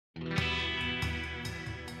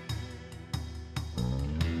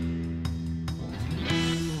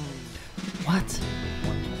What?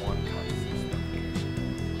 One-to-one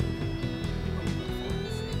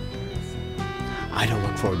I don't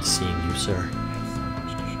look forward to seeing you, sir.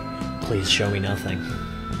 Please show me nothing. Who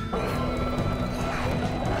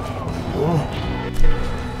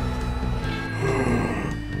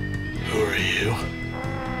are you?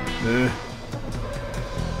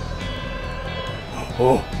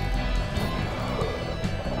 Oh.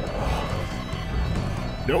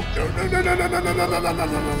 No, no, no, no, no, no, no, no, no, no, no, no, no, no,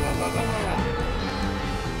 no.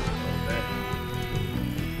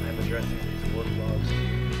 I'm addressing these work logs.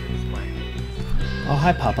 It's my Oh,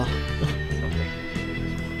 hi, Papa.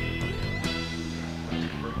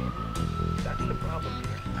 That's the problem here.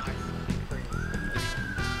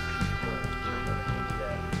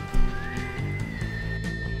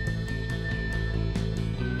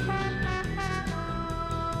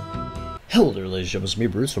 Hello there, ladies and gentlemen, it's me,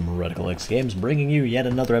 Bruce from Radical X Games, bringing you yet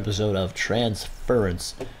another episode of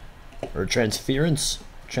Transference. Or Transference?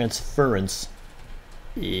 Transference.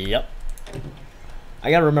 Yep.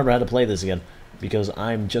 I gotta remember how to play this again, because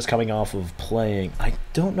I'm just coming off of playing... I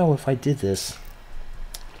don't know if I did this.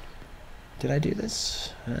 Did I do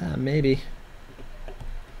this? Maybe.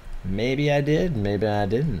 Maybe I did, maybe I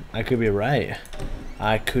didn't. I could be right.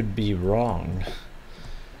 I could be wrong.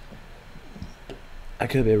 I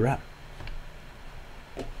could be right.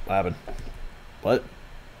 What happened? What?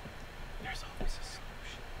 There's always a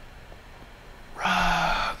solution.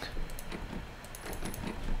 Wrong.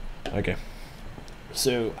 Okay.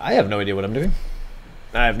 So, I have no idea what I'm doing.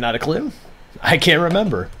 I have not a clue. I can't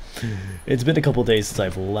remember. It's been a couple days since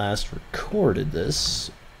I've last recorded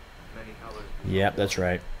this. Many colors. Yep, that's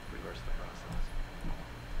right. Reverse the process.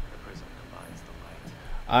 The prism combines the light.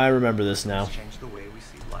 I remember this now. Change the way we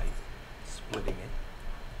see light, splitting it.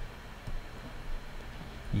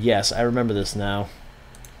 Yes, I remember this now.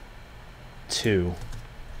 2,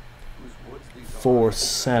 Whose woods these 4,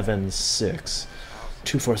 7, 6.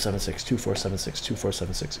 2, 4, 7, 6. 2, 4, 7, 6. 2, 4,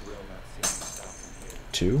 7, 6.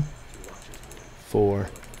 2, 4,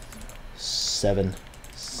 7,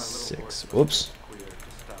 6. Whoops.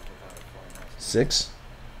 6.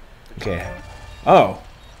 Okay. Oh.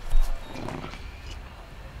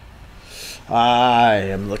 I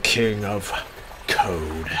am the king of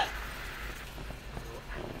code.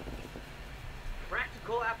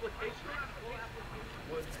 Practical application.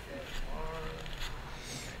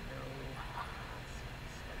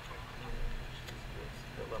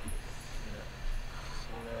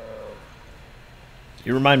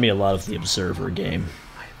 You remind me a lot of the Observer game.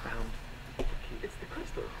 I found the key. It's the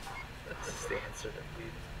crystal. That's the answer that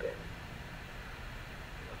we've been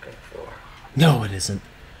looking for. No, it isn't.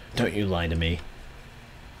 Don't you lie to me.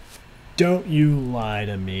 Don't you lie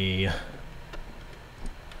to me.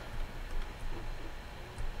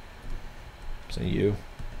 So you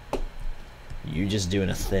just doing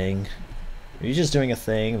a thing? Are you just doing a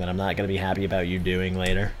thing that I'm not going to be happy about you doing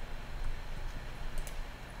later?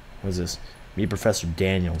 What is this? Meet Professor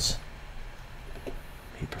Daniels.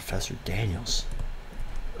 Meet Professor Daniels.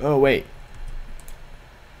 Oh, wait.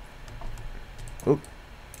 Oh.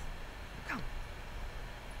 Come.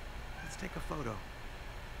 Let's take a photo.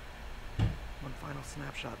 One final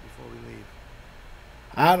snapshot before we leave.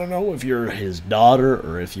 I don't know if you're his daughter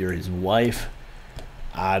or if you're his wife.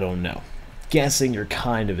 I don't know. Guessing you're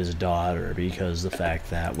kind of his daughter because the fact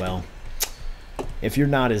that, well, if you're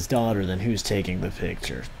not his daughter, then who's taking the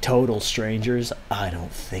picture? Total strangers? I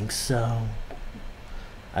don't think so.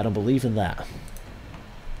 I don't believe in that.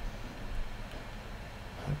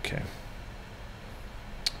 Okay.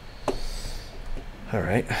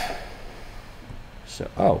 Alright. So,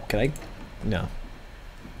 oh, can I? No.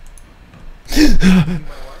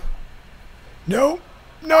 No.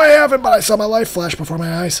 No, I haven't, but I saw my life flash before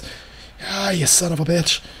my eyes. Ah, you son of a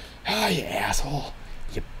bitch. Ah, you asshole.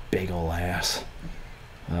 You big ol' ass.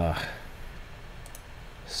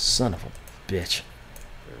 Son of a bitch.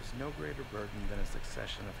 There is no greater burden than a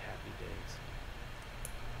succession of happy days.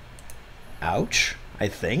 Ouch, I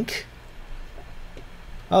think.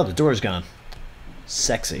 Oh, the door's gone.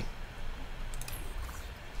 Sexy.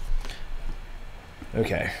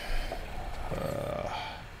 Okay.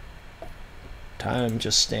 Time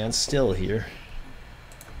just stands still here.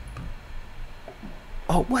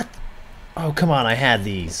 Oh, what? Oh, come on, I had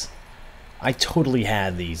these. I totally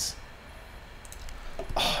had these.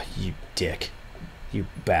 Oh, you dick. You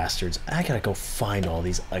bastards. I gotta go find all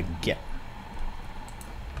these again.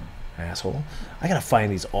 Asshole. I gotta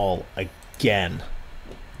find these all again.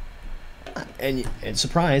 And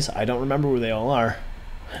surprise, I don't remember where they all are.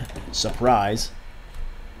 Surprise.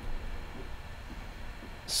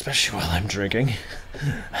 Especially while I'm drinking.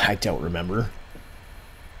 I don't remember.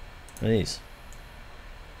 What are these?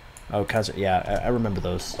 Oh, concert. Yeah, I remember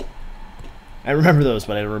those. I remember those,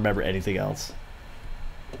 but I don't remember anything else.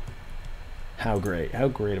 How great. How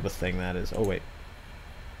great of a thing that is. Oh, wait.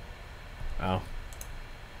 Oh.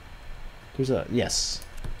 There's a... Yes.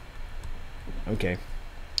 Okay.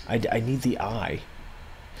 I need the eye.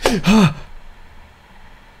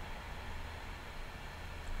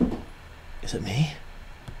 Is it me?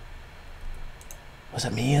 Was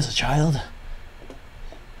it me as a child?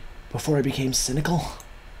 Before I became cynical?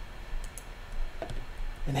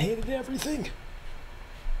 And hated everything?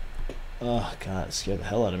 Oh, God, it scared the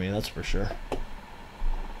hell out of me, that's for sure.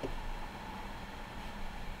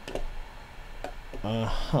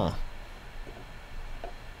 Uh-huh.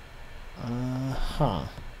 Uh-huh.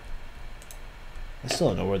 I still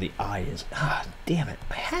don't know where the eye is. Ah, damn it.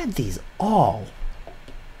 I had these all.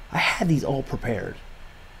 I had these all prepared.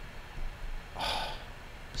 Oh,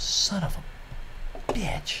 son of a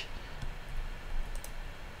bitch.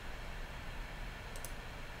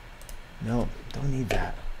 No, don't need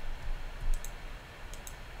that.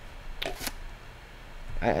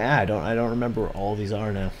 I don't remember where all these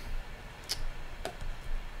are now.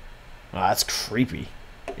 Oh, that's creepy.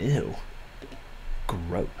 Ew.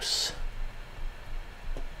 Gross.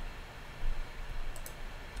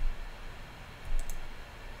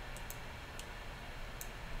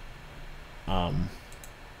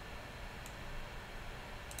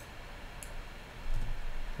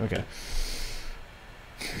 Okay.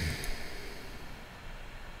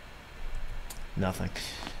 Nothing.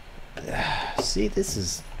 See, this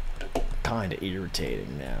is kind of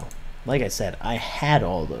irritating now. Like I said, I had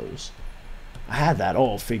all those. I had that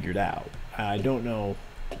all figured out. I don't know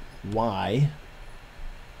why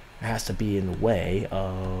it has to be in the way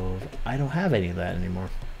of... I don't have any of that anymore.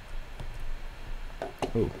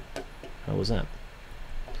 Oh, how was that?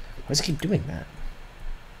 Why does it keep doing that?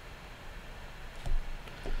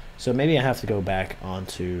 So maybe I have to go back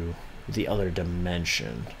onto the other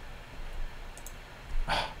dimension.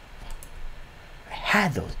 I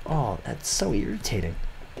had those. Oh, that's so irritating.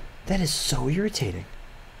 That is so irritating.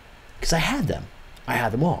 Because I had them. I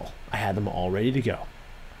had them all. I had them all ready to go.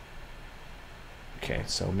 Okay,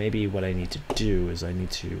 so maybe what I need to do is I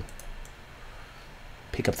need to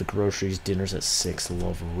pick up the groceries. Dinner's at 6.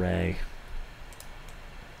 Love Ray.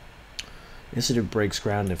 Institute breaks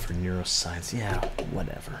ground for neuroscience. Yeah,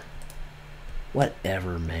 whatever.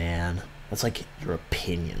 Whatever, man. That's like your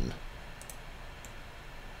opinion.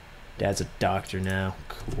 Dad's a doctor now.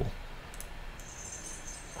 Cool.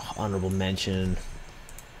 Honorable mention.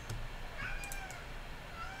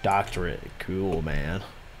 Doctorate. Cool, man.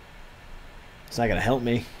 It's not gonna help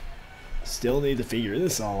me. Still need to figure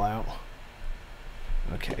this all out.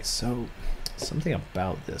 Okay, so something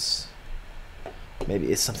about this.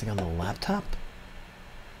 Maybe it's something on the laptop?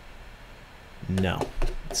 No,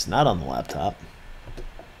 it's not on the laptop.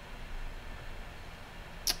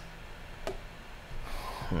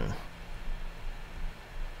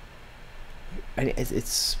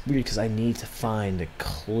 It's weird because I need to find a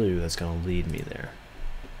clue that's gonna lead me there.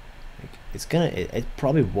 Like, it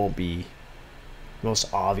probably won't be the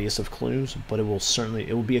most obvious of clues, but it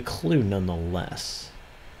will be a clue nonetheless.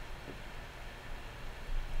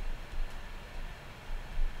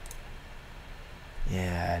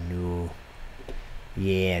 Yeah, no.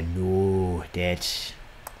 Yeah, no. That's...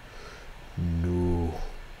 No.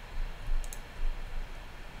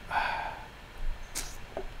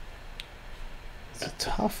 It's a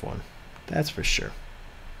tough one. That's for sure.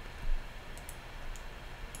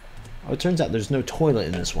 Oh, it turns out there's no toilet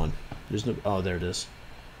in this one. There's no... Oh, there it is.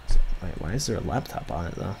 Wait, why is there a laptop on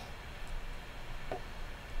it, though?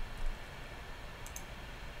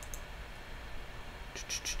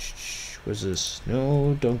 What's this?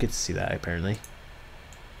 No, don't get to see that, apparently.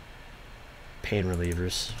 Pain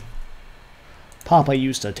relievers. Papa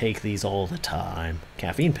used to take these all the time.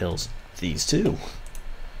 Caffeine pills. These too.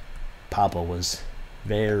 Papa was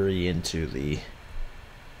very into the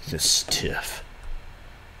stiff.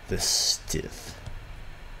 The stiff.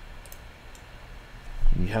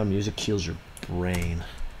 How music heals your brain.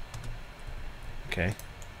 Okay.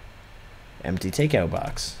 Empty takeout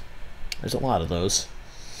box. There's a lot of those.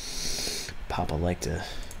 Papa liked to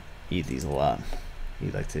eat these a lot.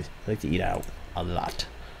 He liked to eat out a lot.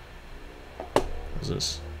 What's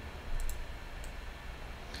this?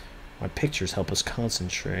 My pictures help us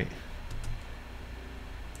concentrate.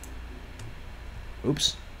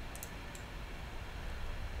 Oops.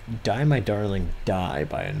 Die My Darling Die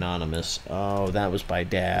by Anonymous. Oh, that was by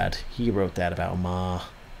Dad. He wrote that about Ma.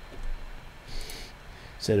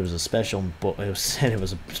 Said it was a special said it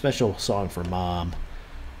was a special song for Mom.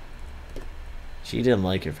 She didn't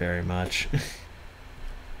like it very much.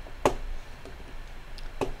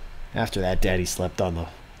 After that, Daddy slept on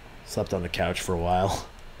the couch for a while.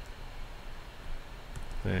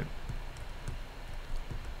 Right.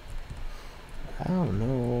 I don't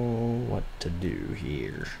know what to do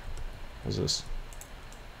here. What's this?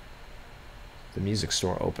 The music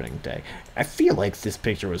store opening day. I feel like this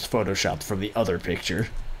picture was photoshopped from the other picture.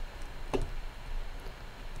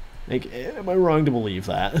 Like, am I wrong to believe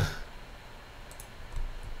that?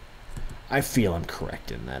 I feel I'm correct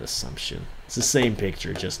in that assumption. It's the same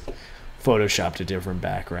picture, just photoshopped a different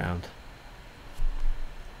background.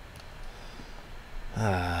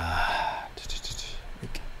 I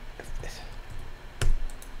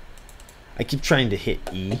keep trying to hit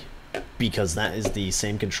E because that is the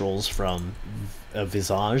same controls from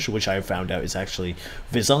Visage, which I found out is actually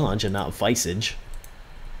Visage and not Visage.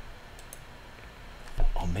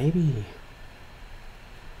 Oh, maybe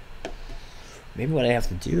what I have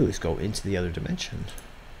to do is go into the other dimension.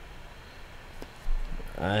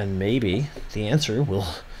 And maybe the answer will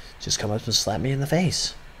just come up and slap me in the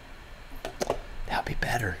face. That'll be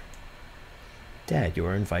better. Dad, you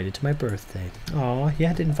were invited to my birthday. Aw, you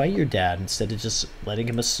had to invite your dad instead of just letting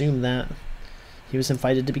him assume that he was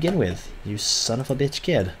invited to begin with. You son of a bitch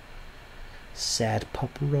kid. Sad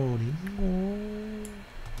pepperoni. Aww.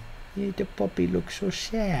 Yeah, the puppy looks so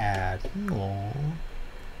sad. Aww.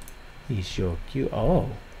 He's so cute. Oh.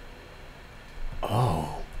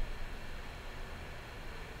 Oh.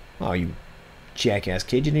 Oh, you jackass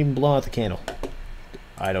kid. You didn't even blow out the candle.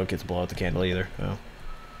 I don't get to blow out the candle either. Oh.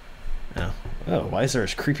 Oh. Oh, why is there a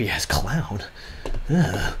creepy ass clown?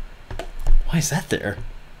 Ugh. Why is that there?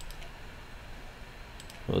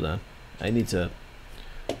 Hold on. I need to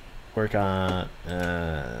work on...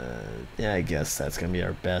 yeah, I guess that's going to be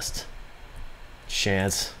our best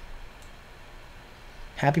chance.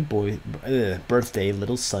 Happy birthday,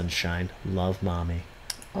 little sunshine. Love, Mommy.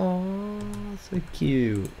 Oh, so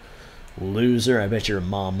cute. Loser, I bet your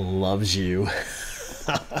mom loves you.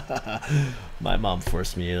 My mom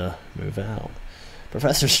forced me to move out.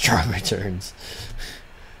 Professor Strong returns.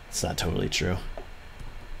 It's not totally true.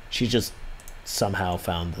 She just somehow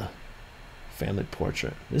found the family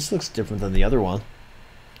portrait. This looks different than the other one.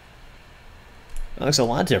 It looks a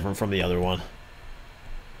lot different from the other one.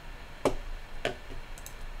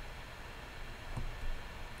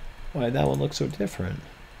 Why did that one look so different?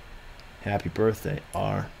 Happy birthday,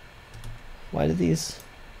 R. Why is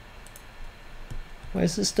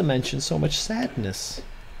this dimension so much sadness?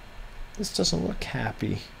 This doesn't look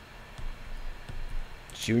happy.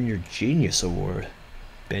 Junior Genius Award.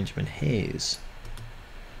 Benjamin Hayes.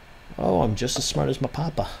 Oh, I'm just as smart as my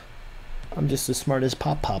papa. I'm just as smart as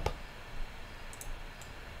Pop Pop.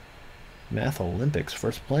 Math Olympics,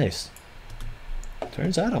 first place.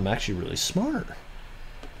 Turns out I'm actually really smart.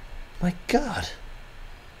 My God.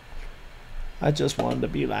 I just wanted to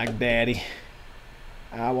be like Daddy.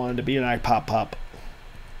 I wanted to be like Pop Pop.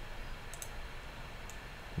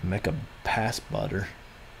 Mecha Pass Butter.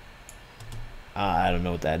 I don't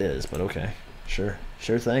know what that is, but okay. Sure.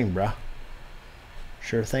 Sure thing, bruh.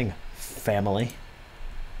 Sure thing, family.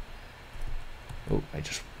 Oh, I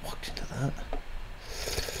just walked into that.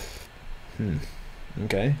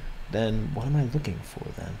 Okay. Then what am I looking for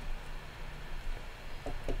then?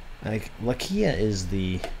 Like, Lakia is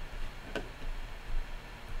the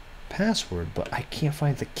password, but I can't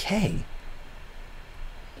find the K.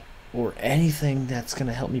 Or anything that's going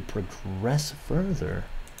to help me progress further.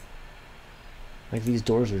 Like, these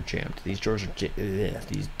doors are jammed. These doors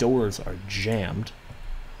are jammed.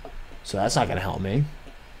 So that's not going to help me.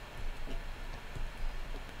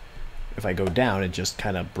 If I go down, it just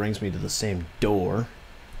kind of brings me to the same door.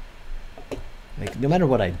 Like, no matter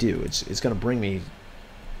what I do, it's going to bring me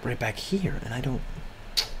right back here, and I don't...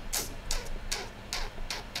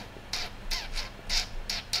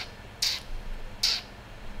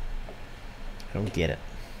 I don't get it.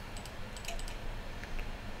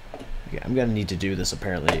 Okay, I'm gonna need to do this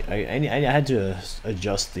apparently. I had to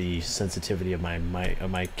adjust the sensitivity of my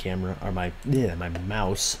camera or my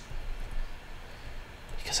mouse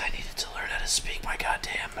because I needed to learn how to speak my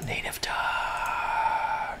goddamn native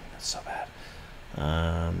tongue. That's so bad.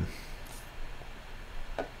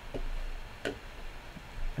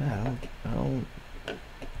 Yeah, I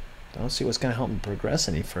don't see what's gonna help me progress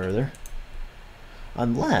any further,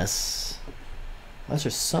 unless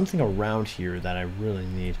there's something around here that I really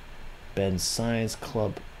need. Ben's Science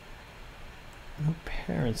Club. No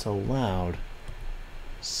parents allowed.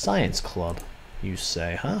 Science Club, you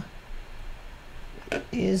say, huh?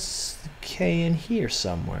 Is the K in here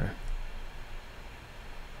somewhere?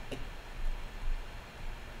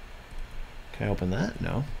 Can I open that?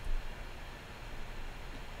 No.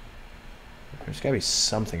 There's gotta be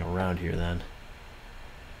something around here then.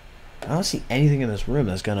 I don't see anything in this room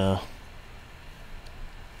that's gonna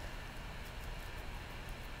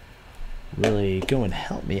really go and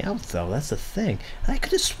help me out, though. That's the thing. I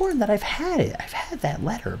could have sworn that I've had it. I've had that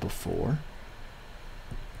letter before.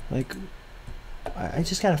 Like, I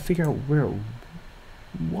just gotta figure out where it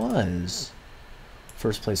was.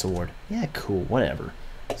 First place award. Yeah, cool. Whatever.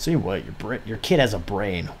 See what? Your kid has a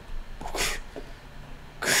brain.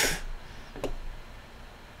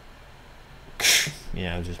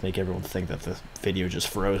 Yeah, just make everyone think that the video just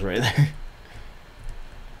froze right there.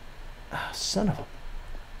 Ah, son of a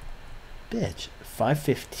bitch.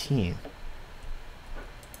 5:15.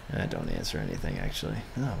 I don't answer anything, actually.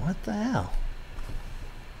 Oh, what the hell?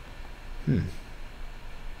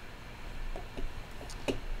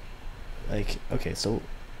 Like, okay, so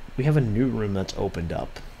we have a new room that's opened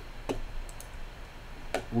up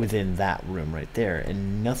within that room right there,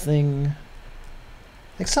 and nothing...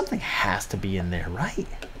 Like, something has to be in there, right?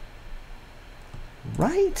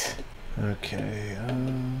 Right? Okay,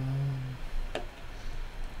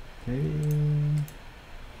 maybe...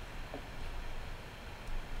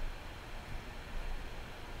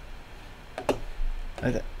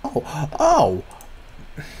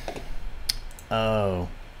 Oh!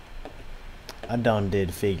 I done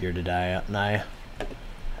did figure today, now.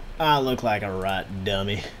 I look like a right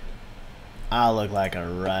dummy. I look like a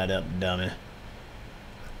right up dummy.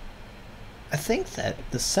 I think that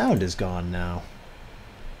the sound is gone now.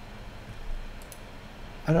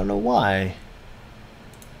 I don't know why.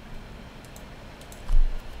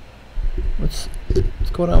 What's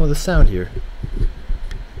going on with the sound here?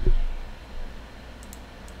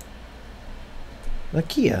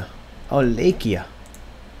 Lakia. Oh, Lakia.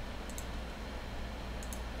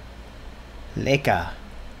 Leka.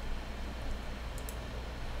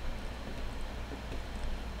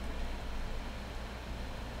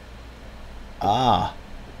 Ah.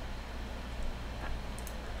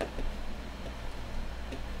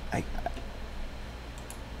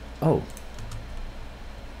 Oh.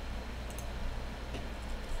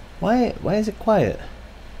 Why is it quiet?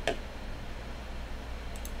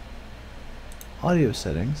 Audio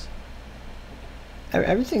settings.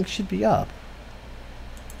 Everything should be up.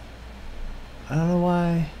 I don't know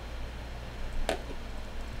why.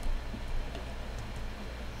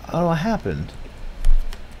 I don't know what happened.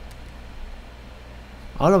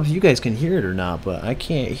 I don't know if you guys can hear it or not, but I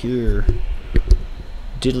can't hear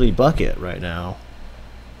Diddly Bucket right now.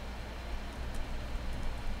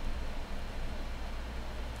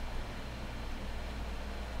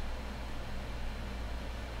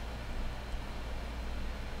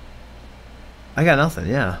 I got nothing,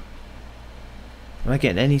 yeah. I'm not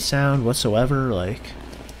getting any sound whatsoever, like...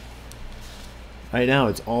 Right now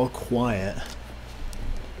it's all quiet.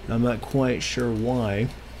 I'm not quite sure why.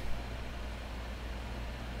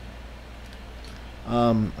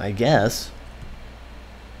 I guess.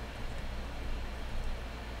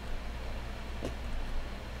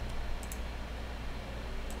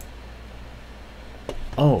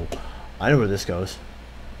 Oh, I know where this goes.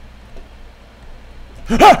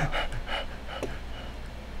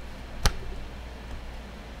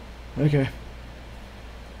 Okay.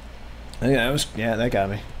 Yeah, that got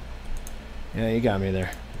me. Yeah, you got me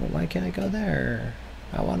there. But why can't I go there?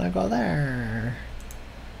 I wanna go there.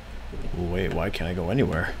 Wait, why can't I go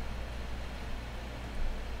anywhere?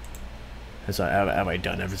 Have I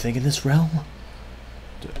done everything in this realm?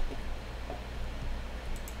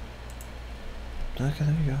 Okay,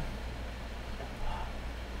 there you go.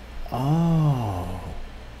 Oh.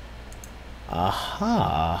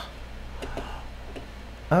 Aha.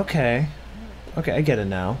 Okay. Okay, I get it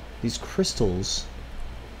now. These crystals.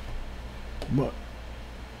 What?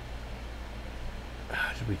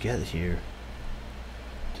 How did we get here?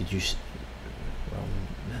 Did you... Well,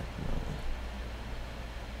 no.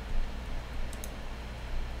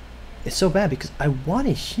 It's so bad because I want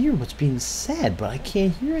to hear what's being said, but I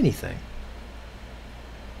can't hear anything.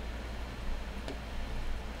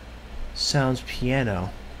 Sounds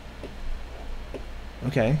piano.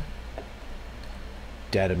 Okay.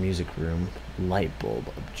 Data music room. Light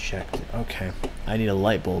bulb. Objective. Okay. I need a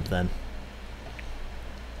light bulb then.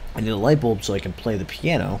 I need a light bulb so I can play the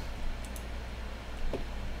piano.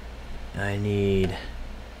 I need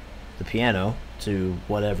the piano to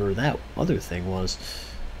whatever that other thing was.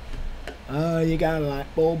 You got a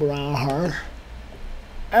light bulb around her.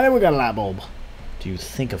 And we got a light bulb. Do you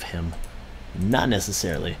think of him? Not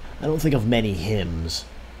necessarily. I don't think of many hymns.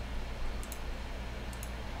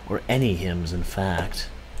 Or any hymns, in fact.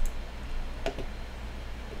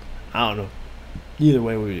 I don't know. Either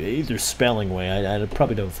way, either spelling way, I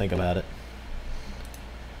probably don't think about it.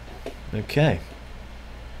 Okay.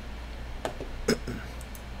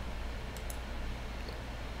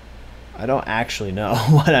 I don't actually know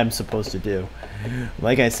what I'm supposed to do.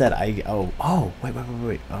 Like I said,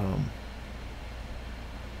 wait.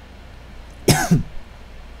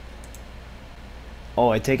 Oh,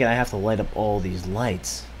 I take it I have to light up all these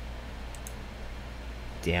lights.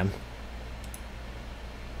 Damn.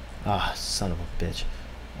 Ah, son of a bitch.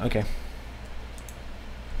 Okay.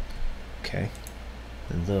 Okay.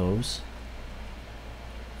 And those.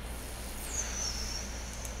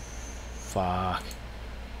 Fuck.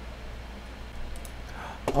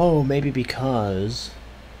 Oh, maybe because,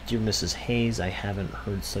 dear Mrs. Hayes, I haven't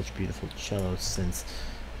heard such beautiful cello since.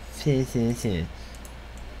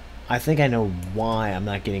 I think I know why I'm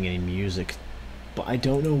not getting any music, but I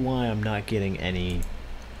don't know why I'm not getting any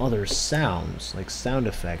other sounds, like sound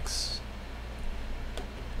effects.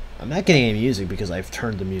 I'm not getting any music because I've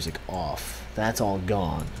turned the music off. That's all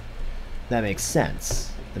gone. That makes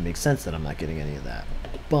sense. That makes sense that I'm not getting any of that.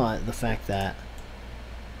 But the fact that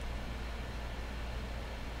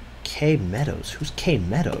Kay Meadows? Who's Kay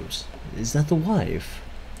Meadows? Is that the wife?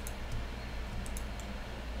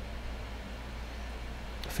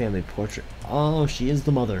 Family portrait. Oh, she is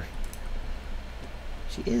the mother.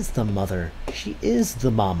 She is the mother. She is the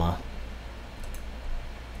mama.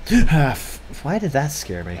 Why did that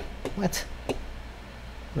scare me? What? That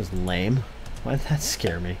was lame. Why did that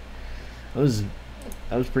scare me? That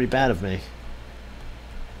was pretty bad of me.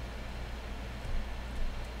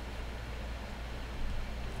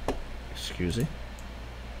 Excuse me.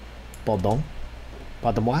 Pardon?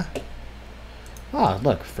 Pardon-moi? Ah,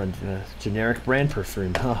 look, friend, generic brand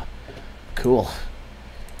perfume. Huh. Cool.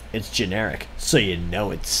 It's generic, so you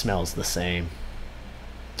know it smells the same.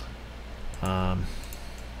 My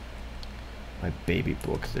baby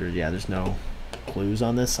book. There's no clues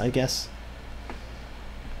on this, I guess.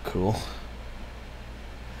 Cool.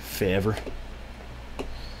 Favor.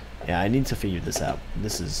 Yeah, I need to figure this out.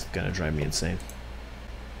 This is gonna drive me insane.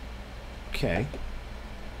 Okay.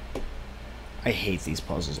 I hate these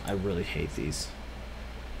puzzles. I really hate these.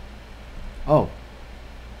 Oh.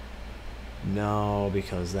 No,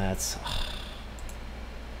 because that's...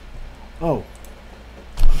 Oh.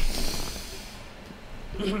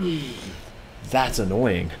 That's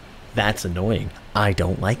annoying. That's annoying. I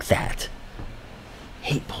don't like that.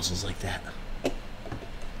 Hate puzzles like that.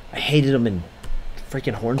 I hated them in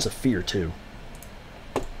freaking Horns of Fear, too.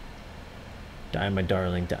 Die, my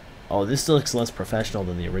darling. Die. Oh, this looks less professional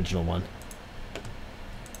than the original one.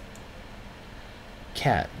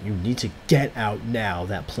 Cat, you need to get out now.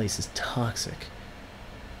 That place is toxic.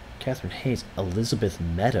 Catherine Hayes, Elizabeth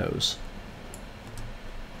Meadows.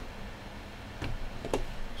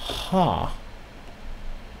 Huh.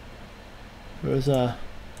 There's one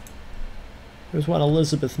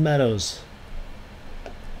Elizabeth Meadows.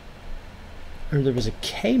 Or there was a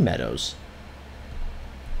K Meadows.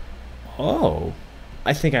 Oh.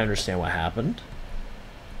 I think I understand what happened.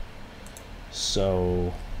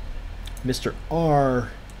 So, Mr.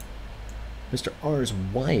 R's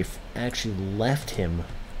wife actually left him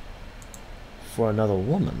for another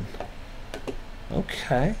woman.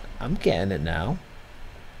 Okay, I'm getting it now.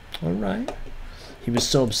 Alright. He was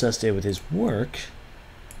so obsessed with his work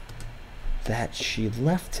that she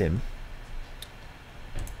left him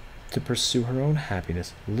to pursue her own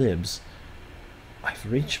happiness. Libs.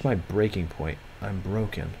 I've reached my breaking point. I'm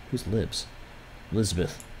broken. Who's Libs?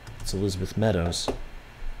 Elizabeth. It's Elizabeth Meadows.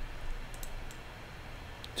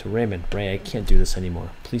 To Raymond. Ray, I can't do this anymore.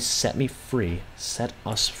 Please set me free. Set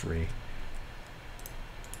us free.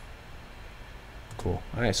 Cool.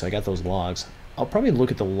 Alright, so I got those logs. I'll probably look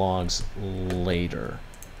at the logs later.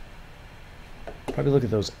 Probably look at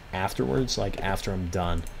those afterwards, like after I'm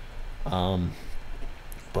done.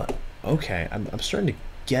 But, okay. I'm starting to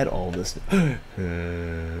get all this.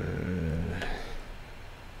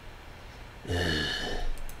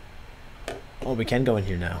 Oh, we can go in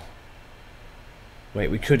here now. Wait,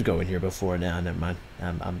 we could go in here before now. Never mind.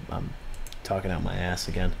 I'm talking out my ass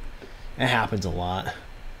again. It happens a lot.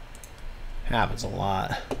 Happens a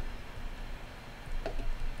lot.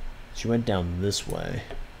 She went down this way.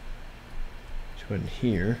 She went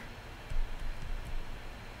here.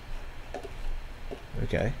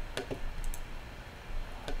 Okay.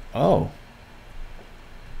 Oh.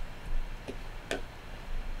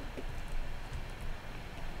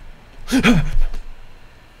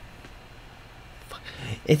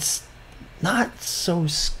 It's not so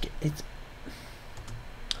it's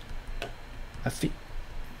I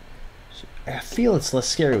feel it's less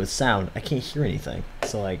scary with sound. I can't hear anything.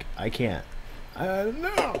 So like I can't I don't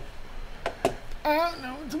know. I don't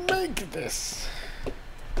know what to make of this.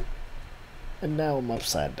 And now I'm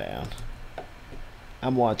upside down.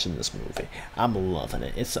 I'm watching this movie. I'm loving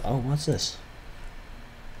it. It's, oh, what's this?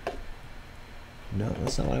 No,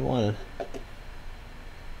 that's not what I wanted.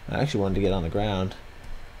 I actually wanted to get on the ground.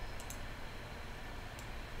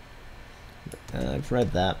 I've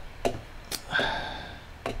read that.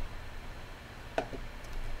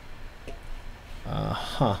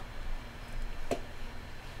 Huh.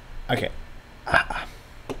 Okay.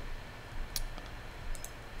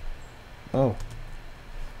 Oh.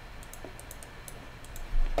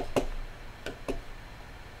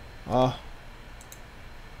 Oh.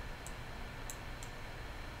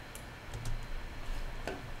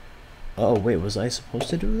 Oh, wait, was I supposed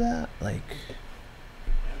to do that? Like,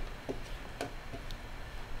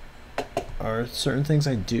 are certain things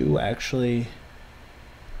I do actually...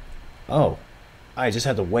 Oh, I just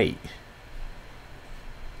had to wait.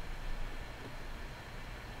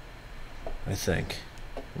 I think.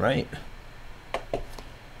 Right?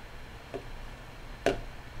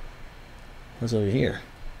 What's over here?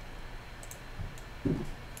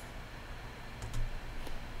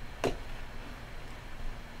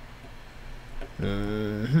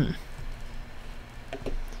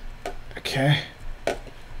 Okay.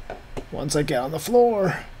 Once I get on the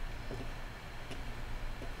floor.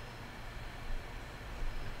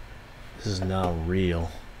 This is not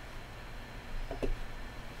real.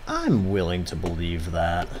 I'm willing to believe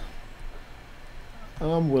that.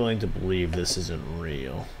 I'm willing to believe this isn't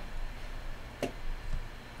real.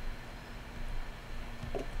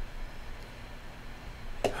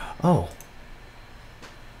 Oh.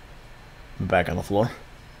 I'm back on the floor.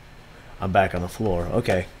 I'm back on the floor.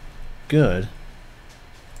 Okay. Good.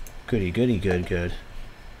 Goody, goody, good, good.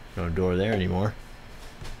 No door there anymore.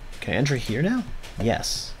 Can I enter here now?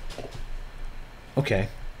 Yes. Okay.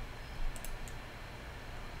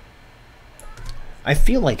 I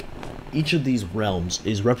feel like each of these realms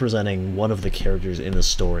is representing one of the characters in the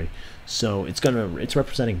story. So it's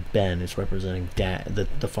representing Ben, it's representing Dad,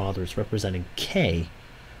 the father, it's representing Kate.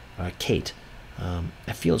 I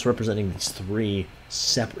feel it's representing these three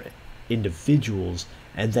separate individuals,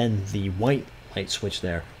 and then the white light switch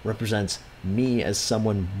there represents me as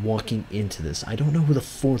someone walking into this. I don't know who the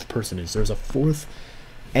fourth person is. There's a fourth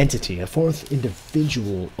entity, a fourth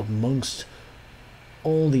individual amongst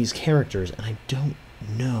all these characters, and I don't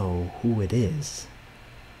know who it is.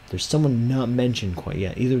 There's someone not mentioned quite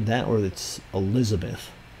yet. Either that or it's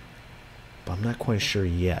Elizabeth. But I'm not quite sure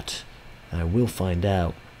yet. I will find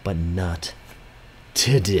out, but not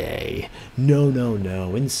today. No, no,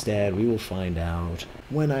 no. Instead, we will find out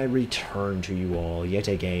when I return to you all yet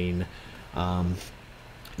again.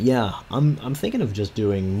 Yeah, I'm thinking of just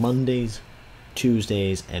doing Mondays,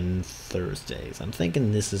 Tuesdays, and Thursdays. I'm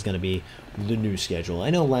thinking this is going to be the new schedule. I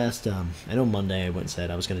know Monday I went and said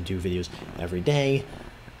I was going to do videos every day.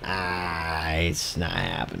 It's not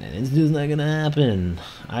happening. It's just not going to happen.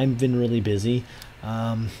 I've been really busy.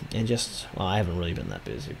 And just, well, I haven't really been that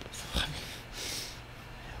busy.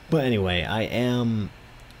 But anyway,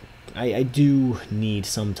 I do need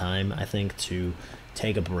some time, I think, to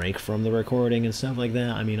take a break from the recording and stuff like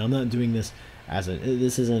that. I mean, I'm not doing this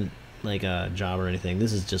this isn't like a job or anything.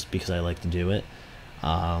 This is just because I like to do it.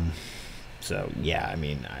 So yeah, I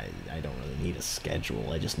mean, I don't really need a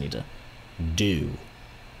schedule. I just need to do.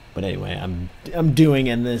 But anyway, I'm doing,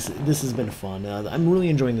 and this has been fun. I'm really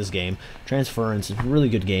enjoying this game. Transference is a really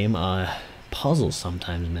good game. Puzzles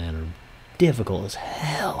sometimes, man, are difficult as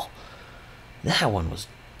hell. That one was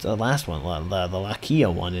the last one. The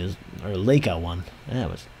Lakia one is, or Leica one. That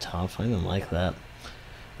was tough. I didn't like that.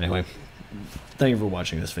 Anyway, thank you for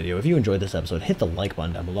watching this video. If you enjoyed this episode, hit the like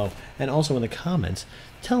button down below, and also in the comments,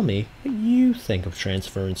 tell me what you think of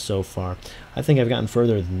Transference so far. I think I've gotten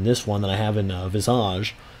further than this one than I have in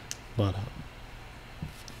Visage. But,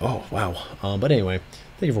 oh, wow. But anyway,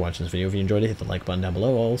 thank you for watching this video. If you enjoyed it, hit the like button down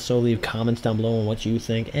below. Also, leave comments down below on what you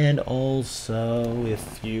think. And also,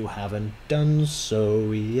 if you haven't done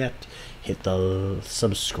so yet, hit the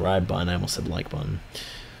subscribe button. I almost said like button.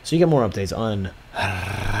 So you get more updates on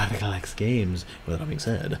Radical X games. With that being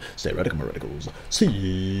said, stay radical, my radicals. See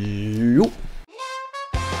you!